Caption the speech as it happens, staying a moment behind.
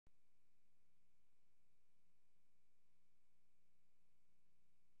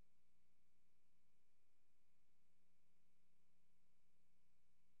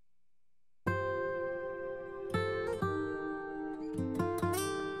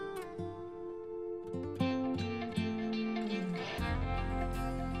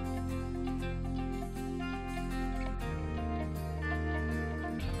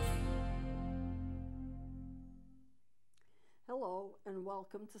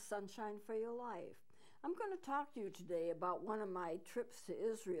welcome to Sunshine for Your Life. I'm going to talk to you today about one of my trips to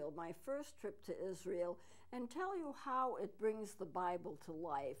Israel, my first trip to Israel, and tell you how it brings the Bible to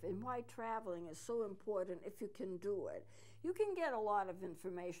life and why traveling is so important if you can do it. You can get a lot of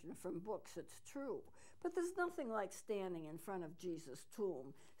information from books, it's true, but there's nothing like standing in front of Jesus'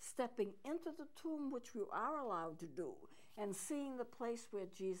 tomb, stepping into the tomb, which you are allowed to do, and seeing the place where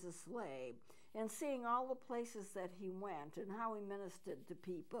Jesus lay, and seeing all the places that he went and how he ministered to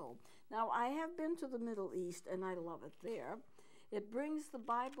people. Now, I have been to the Middle East, and I love it there. It brings the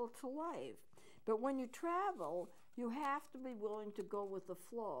Bible to life. But when you travel, you have to be willing to go with the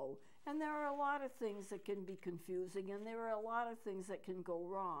flow. And there are a lot of things that can be confusing, and there are a lot of things that can go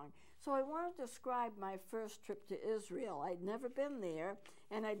wrong. So I want to describe my first trip to Israel. I'd never been there,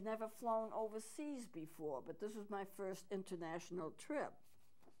 and I'd never flown overseas before, but this was my first international trip.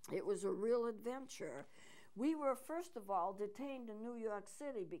 It was a real adventure. We were, first of all, detained in New York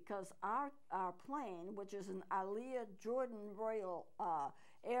City because our plane, which is an Aliyah Jordan Royal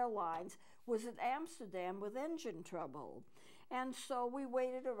Airlines, was at Amsterdam with engine trouble. And so we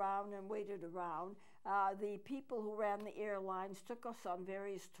waited around and waited around. The people who ran the airlines took us on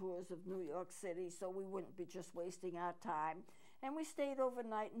various tours of New York City so we wouldn't be just wasting our time. And we stayed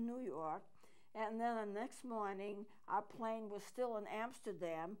overnight in New York. And then the next morning, our plane was still in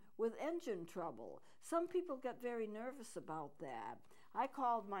Amsterdam with engine trouble. Some people got very nervous about that. I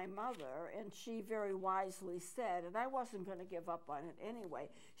called my mother, and she very wisely said, and I wasn't going to give up on it anyway,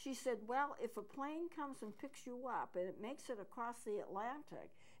 she said, well, if a plane comes and picks you up and it makes it across the Atlantic,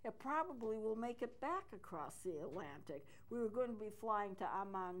 it probably will make it back across the Atlantic. We were going to be flying to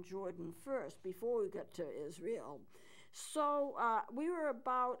Amman, Jordan first before we got to Israel. So we were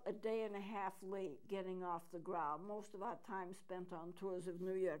about a day and a half late getting off the ground, most of our time spent on tours of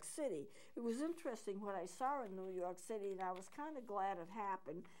New York City. It was interesting what I saw in New York City, and I was kind of glad it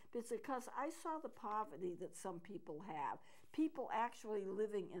happened, because I saw the poverty that some people have. People actually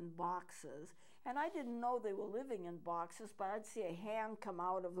living in boxes, and I didn't know they were living in boxes, but I'd see a hand come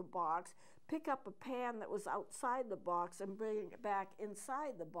out of a box, pick up a pan that was outside the box, and bring it back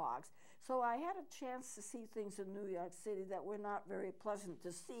inside the box. So I had a chance to see things in New York City that were not very pleasant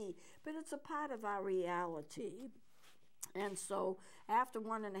to see, but it's a part of our reality. And so after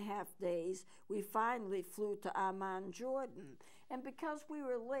 1.5 days, we finally flew to Amman, Jordan. And because we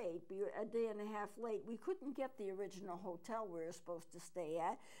were late, a day and a half late, we couldn't get the original hotel we were supposed to stay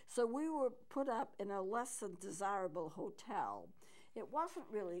at. So we were put up in a less than desirable hotel. It wasn't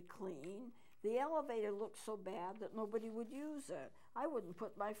really clean. The elevator looked so bad that nobody would use it. I wouldn't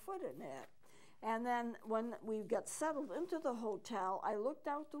put my foot in it. And then when we got settled into the hotel, I looked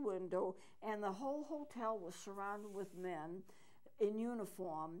out the window, and the whole hotel was surrounded with men in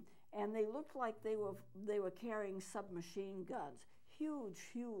uniform, and they looked like they were carrying submachine guns. Huge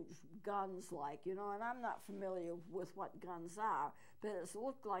guns, like, you know, and I'm not familiar with what guns are, but it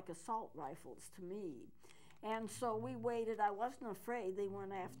looked like assault rifles to me. And so we waited. I wasn't afraid. They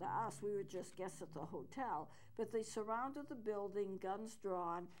weren't after us. We were just guests at the hotel. But they surrounded the building, guns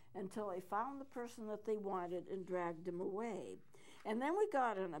drawn, until they found the person that they wanted and dragged him away. And then we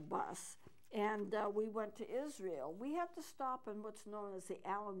got on a bus, and we went to Israel. We had to stop on what's known as the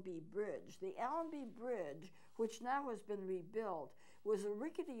Allenby Bridge. The Allenby Bridge, which now has been rebuilt, was a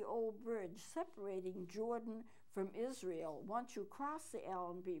rickety old bridge separating Jordan from Israel. Once you cross the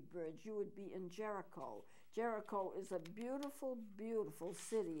Allenby Bridge, you would be in Jericho. Jericho is a beautiful, beautiful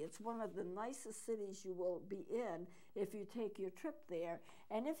city. It's one of the nicest cities you will be in if you take your trip there.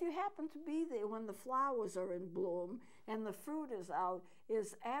 And if you happen to be there when the flowers are in bloom and the fruit is out,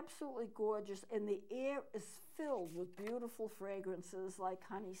 it's absolutely gorgeous, and the air is filled with beautiful fragrances like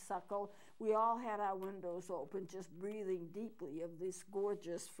honeysuckle. We all had our windows open, just breathing deeply of these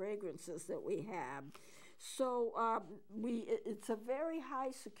gorgeous fragrances that we have. So it's a very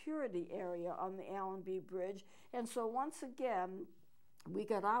high security area on the Allenby Bridge, and so once again, we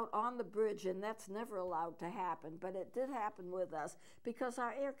got out on the bridge, and that's never allowed to happen, but it did happen with us because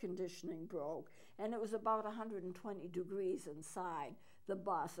our air conditioning broke, and it was about 120 degrees inside the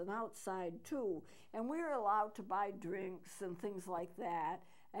bus and outside too. And we were allowed to buy drinks and things like that,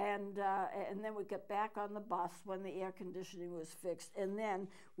 and then we got back on the bus when the air conditioning was fixed, and then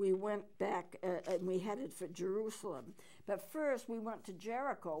we went back and we headed for Jerusalem. But first we went to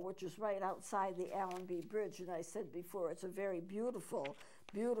Jericho, which is right outside the Allenby Bridge, and I said before, it's a very beautiful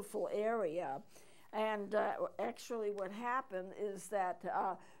area. And actually what happened is that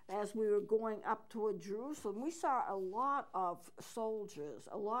as we were going up toward Jerusalem, we saw a lot of soldiers,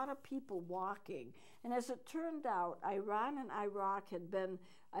 a lot of people walking. And as it turned out, Iran and Iraq had been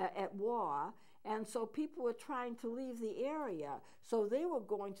at war, And so people were trying to leave the area. So they were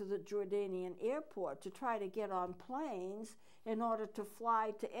going to the Jordanian airport to try to get on planes in order to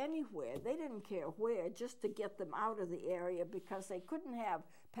fly to anywhere. They didn't care where, just to get them out of the area, because they couldn't have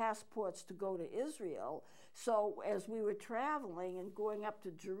passports to go to Israel. So as we were traveling and going up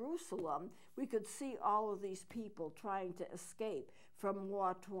to Jerusalem, we could see all of these people trying to escape from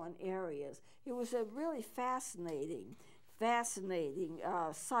war-torn areas. It was a really fascinating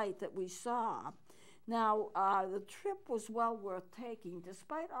sight that we saw. Now, the trip was well worth taking,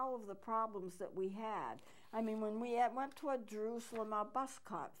 despite all of the problems that we had. I mean, when we went toward Jerusalem, our bus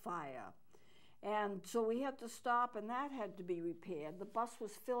caught fire. And so we had to stop, and that had to be repaired. The bus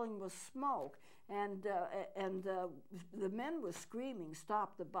was filling with smoke, and the men were screaming,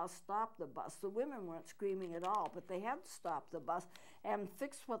 "Stop the bus, stop the bus." The women weren't screaming at all, but they had to stop the bus and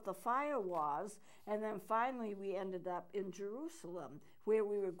fix what the fire was. And then finally we ended up in Jerusalem, where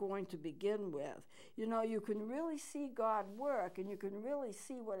we were going to begin with. You know, you can really see God work, and you can really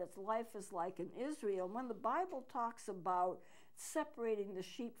see what its life is like in Israel. When the Bible talks about separating the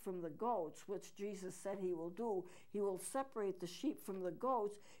sheep from the goats, which Jesus said he will do, he will separate the sheep from the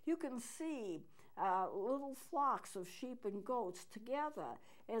goats, you can see little flocks of sheep and goats together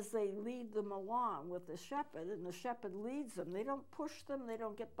as they lead them along with the shepherd, and the shepherd leads them. They don't push them, they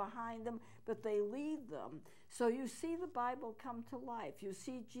don't get behind them, but they lead them. So you see the Bible come to life. You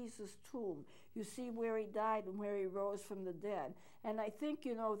see Jesus' tomb. You see where he died and where he rose from the dead. And I think,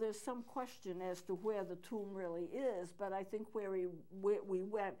 you know, there's some question as to where the tomb really is, but I think where we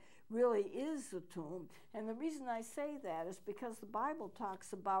went really is the tomb. And the reason I say that is because the Bible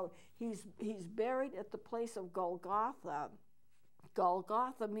talks about he's buried at the place of Golgotha.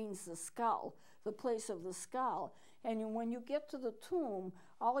 Golgotha means the skull, the place of the skull. And when you get to the tomb,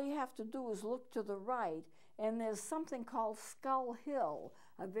 all you have to do is look to the right, and there's something called Skull Hill,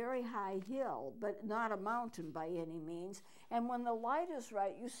 a very high hill, but not a mountain by any means. And when the light is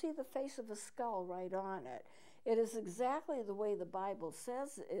right, you see the face of a skull right on it. It is exactly the way the Bible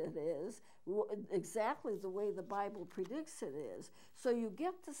says it is, exactly the way the Bible predicts it is. So you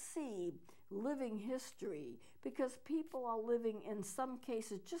get to see living history, because people are living in some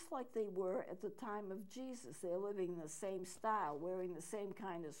cases just like they were at the time of Jesus. They're living in the same style, wearing the same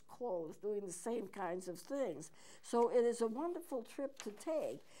kind of clothes, doing the same kinds of things. So it is a wonderful trip to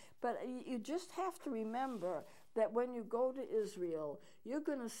take. But you just have to remember that when you go to Israel, you're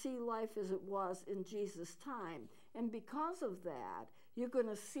going to see life as it was in Jesus' time. And because of that, you're going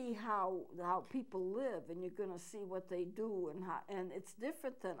to see how people live, and you're going to see what they do, and it's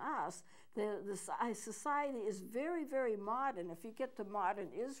different than us. The society is very, very modern. If you get to modern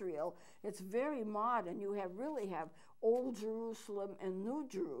Israel, it's very modern. You really have Old Jerusalem and New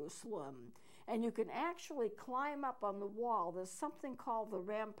Jerusalem. And you can actually climb up on the wall. There's something called the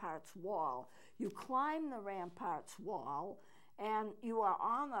Ramparts Wall. You climb the Ramparts Wall, and you are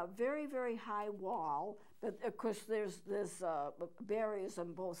on a very, very high wall. But of course, there's barriers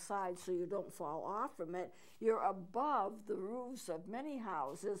on both sides so you don't fall off from it. You're above the roofs of many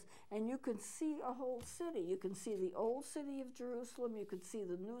houses, and you can see a whole city. You can see the old city of Jerusalem. You can see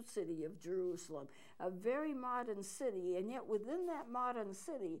the new city of Jerusalem, a very modern city. And yet within that modern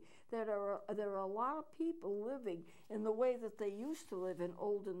city, there are a lot of people living in the way that they used to live in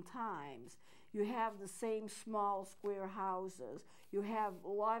olden times. You have the same small square houses. You have a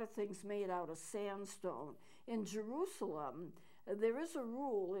lot of things made out of sandstone. In Jerusalem, there is a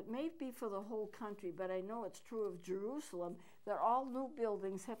rule, it may be for the whole country, but I know it's true of Jerusalem, that all new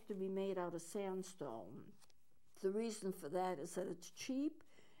buildings have to be made out of sandstone. The reason for that is that it's cheap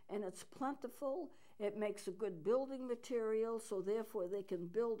and it's plentiful. It makes a good building material, so therefore they can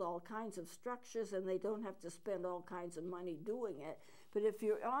build all kinds of structures, and they don't have to spend all kinds of money doing it. But if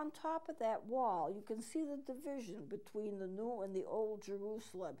you're on top of that wall, you can see the division between the new and the old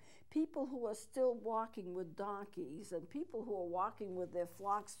Jerusalem. People who are still walking with donkeys, and people who are walking with their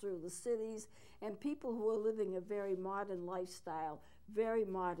flocks through the cities, and people who are living a very modern lifestyle, very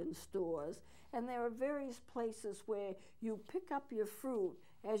modern stores. And there are various places where you pick up your fruit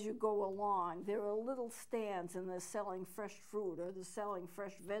as you go along. There are little stands, and they're selling fresh fruit, or they're selling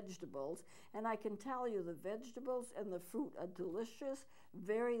fresh vegetables. And I can tell you the vegetables and the fruit are delicious,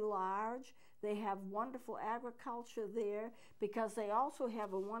 very large. They have wonderful agriculture there, because they also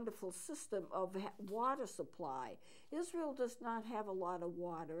have a wonderful system of water supply. Israel does not have a lot of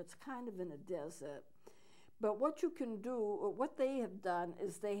water. It's kind of in a desert. But what you can do, or what they have done,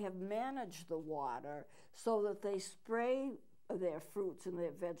 is they have managed the water so that they spray their fruits and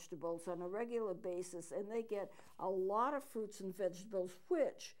their vegetables on a regular basis, and they get a lot of fruits and vegetables,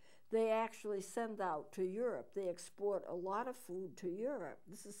 which they actually send out to Europe. They export a lot of food to Europe.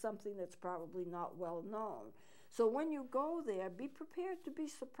 This is something that's probably not well known. So when you go there, be prepared to be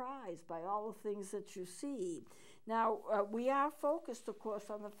surprised by all the things that you see. Now, we are focused, of course,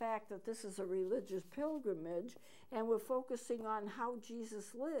 on the fact that this is a religious pilgrimage, and we're focusing on how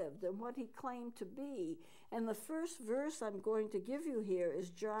Jesus lived and what he claimed to be. And the first verse I'm going to give you here is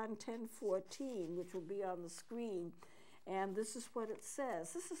John 10:14, which will be on the screen. And this is what it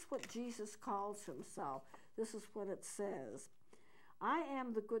says. This is what Jesus calls himself. This is what it says. I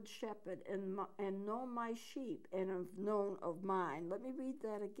am the good shepherd and know my sheep and have known of mine. Let me read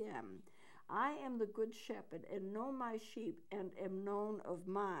that again. I am the good shepherd and know my sheep and am known of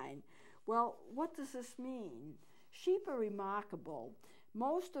mine. Well, what does this mean? Sheep are remarkable. A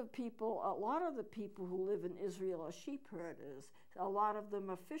lot of the people who live in Israel are sheep herders. A lot of them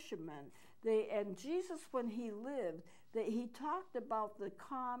are fishermen. And Jesus, when he lived, he talked about the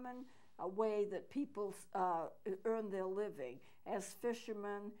common way that people earn their living as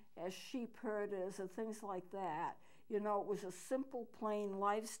fishermen, as sheep herders, and things like that. You know, it was a simple, plain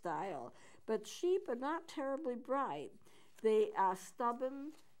lifestyle. But sheep are not terribly bright. They are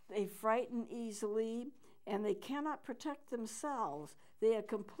stubborn, they frighten easily, and they cannot protect themselves. They are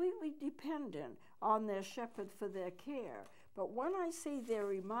completely dependent on their shepherd for their care. But when I say they're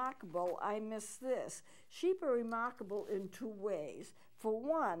remarkable, I miss this. Sheep are remarkable in two ways. For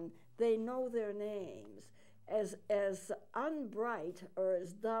one, they know their names. As unbright or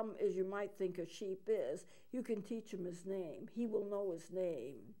as dumb as you might think a sheep is, you can teach him his name. He will know his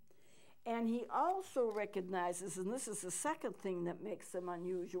name. And he also recognizes, and this is the second thing that makes them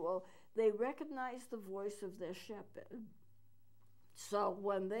unusual, they recognize the voice of their shepherd. So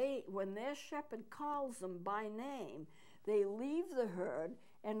when their shepherd calls them by name, they leave the herd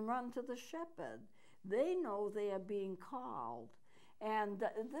and run to the shepherd. They know they are being called. And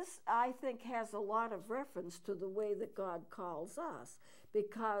this, I think, has a lot of reference to the way that God calls us,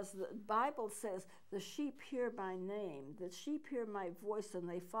 because the Bible says, the sheep hear my name, the sheep hear my voice and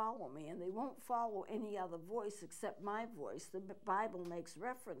they follow me, and they won't follow any other voice except my voice. The Bible makes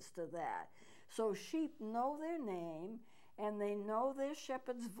reference to that. So sheep know their name, and they know their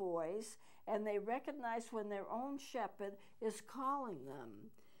shepherd's voice, and they recognize when their own shepherd is calling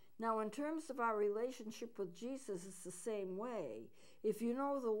them. Now, in terms of our relationship with Jesus, it's the same way. If you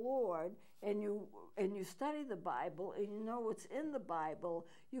know the Lord and you study the Bible and you know what's in the Bible,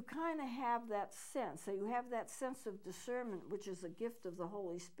 you kind of have that sense. So you have that sense of discernment, which is a gift of the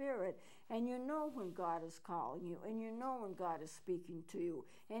Holy Spirit, and you know when God is calling you, and you know when God is speaking to you.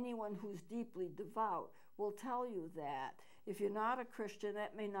 Anyone who's deeply devout will tell you that. If you're not a Christian,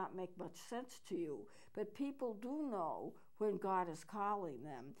 that may not make much sense to you, but people do know when God is calling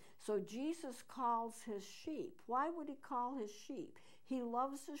them. So Jesus calls his sheep. Why would he call his sheep? He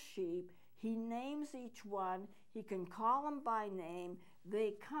loves the sheep. He names each one. He can call them by name.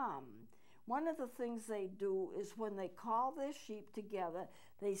 They come. One of the things they do is when they call their sheep together,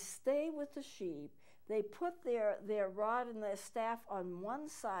 they stay with the sheep. They put their rod and their staff on one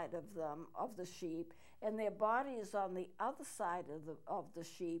side of the sheep, and their body is on the other side of the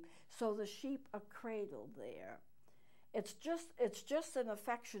sheep, so the sheep are cradled there. It's just an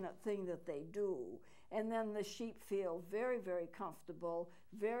affectionate thing that they do. And then the sheep feel very, very comfortable,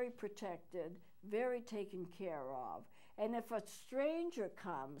 very protected, very taken care of. And if a stranger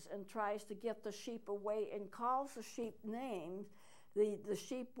comes and tries to get the sheep away and calls the sheep names, the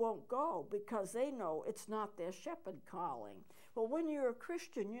sheep won't go, because they know it's not their shepherd calling. Well, when you're a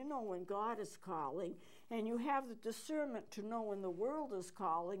Christian, you know when God is calling, and you have the discernment to know when the world is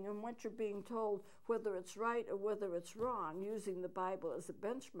calling and what you're being told, whether it's right or whether it's wrong, using the Bible as a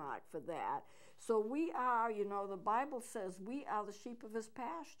benchmark for that. So we are, the Bible says we are the sheep of his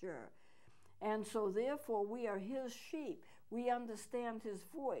pasture. And so therefore we are his sheep. We understand his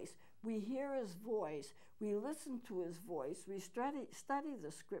voice. We hear his voice. We listen to his voice. We study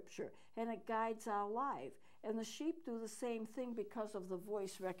the scripture, and it guides our life. And the sheep do the same thing because of the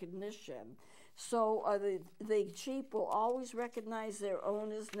voice recognition. So the sheep will always recognize their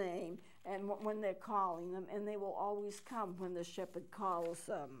owner's name and when they're calling them, and they will always come when the shepherd calls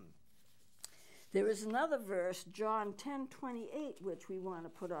them. There is another verse, John 10:28, which we want to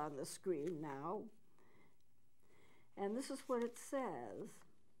put on the screen now. And this is what it says.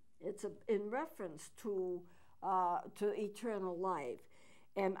 It's in reference to eternal life.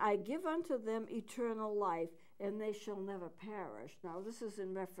 And I give unto them eternal life, and they shall never perish. Now, this is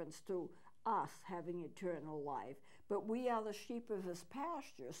in reference to us having eternal life. But we are the sheep of his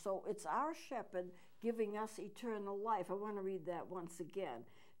pasture, so it's our shepherd giving us eternal life. I want to read that once again.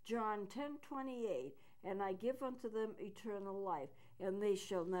 John 10:28, and I give unto them eternal life, and they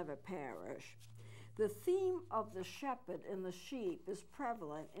shall never perish. The theme of the shepherd and the sheep is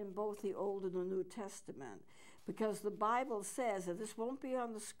prevalent in both the Old and the New Testament, because the Bible says, and this won't be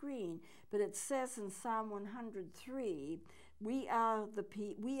on the screen, but it says in Psalm 103, we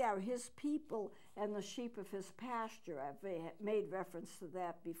are his people and the sheep of his pasture. I've made reference to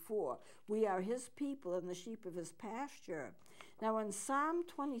that before. We are his people and the sheep of his pasture. Now in Psalm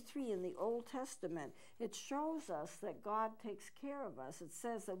 23 in the Old Testament, it shows us that God takes care of us. It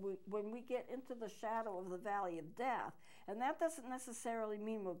says that when we get into the shadow of the valley of death, and that doesn't necessarily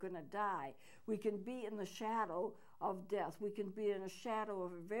mean we're going to die. We can be in the shadow of death. We can be in a shadow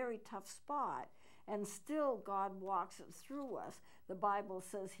of a very tough spot, and still God walks it through us. The Bible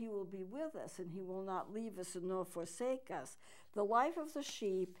says he will be with us and he will not leave us nor forsake us. The life of the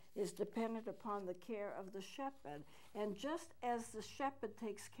sheep is dependent upon the care of the shepherd. And just as the shepherd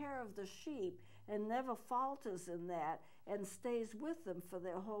takes care of the sheep and never falters in that and stays with them for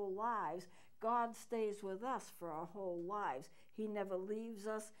their whole lives, God stays with us for our whole lives. He never leaves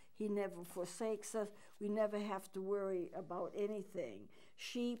us. He never forsakes us. We never have to worry about anything.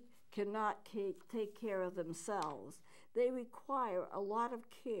 Sheep cannot take care of themselves. They require a lot of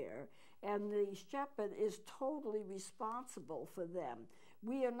care, and the shepherd is totally responsible for them.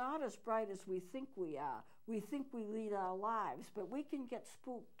 We are not as bright as we think we are. We think we lead our lives, but we can get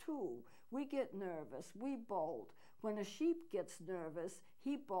spooked too. We get nervous. We bolt. When a sheep gets nervous,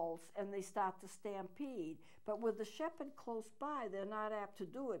 he bolts and they start to stampede. But with the shepherd close by, they're not apt to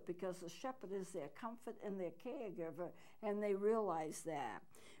do it because the shepherd is their comfort and their caregiver, and they realize that.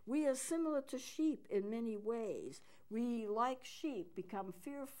 We are similar to sheep in many ways. We, like sheep, become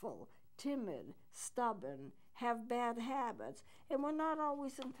fearful, timid, stubborn, have bad habits, and we're not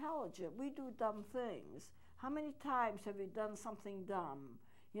always intelligent. We do dumb things. How many times have you done something dumb?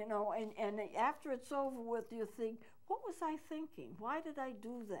 You know, and after it's over with, you think, what was I thinking? Why did I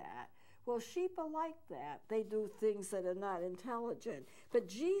do that? Well, sheep are like that. They do things that are not intelligent. But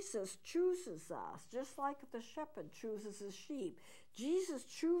Jesus chooses us, just like the shepherd chooses his sheep. Jesus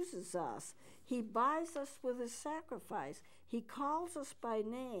chooses us. He buys us with his sacrifice. He calls us by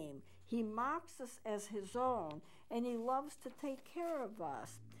name. He marks us as his own, and he loves to take care of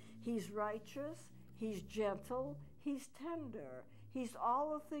us. He's righteous. He's gentle. He's tender. He's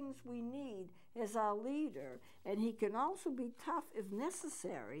all the things we need as our leader, and he can also be tough if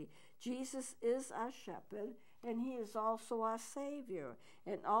necessary. Jesus is our shepherd, and he is also our Savior.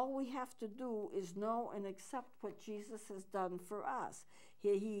 And all we have to do is know and accept what Jesus has done for us.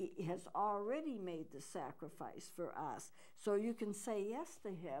 He has already made the sacrifice for us. So you can say yes to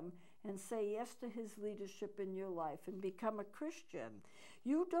him and say yes to his leadership in your life and become a Christian.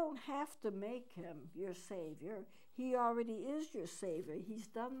 You don't have to make him your Savior. He already is your Savior. He's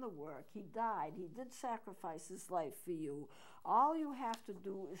done the work. He died. He did sacrifice his life for you. All you have to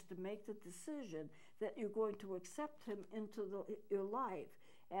do is to make the decision that you're going to accept him into your life.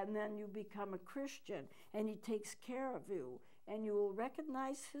 And then you become a Christian, and he takes care of you. And you will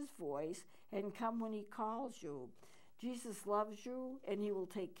recognize his voice and come when he calls you. Jesus loves you, and he will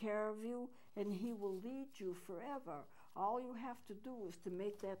take care of you, and he will lead you forever. All you have to do is to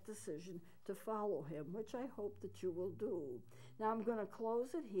make that decision to follow him, which I hope that you will do. Now I'm going to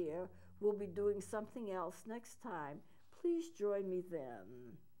close it here. We'll be doing something else next time. Please join me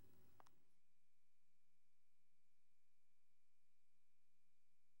then.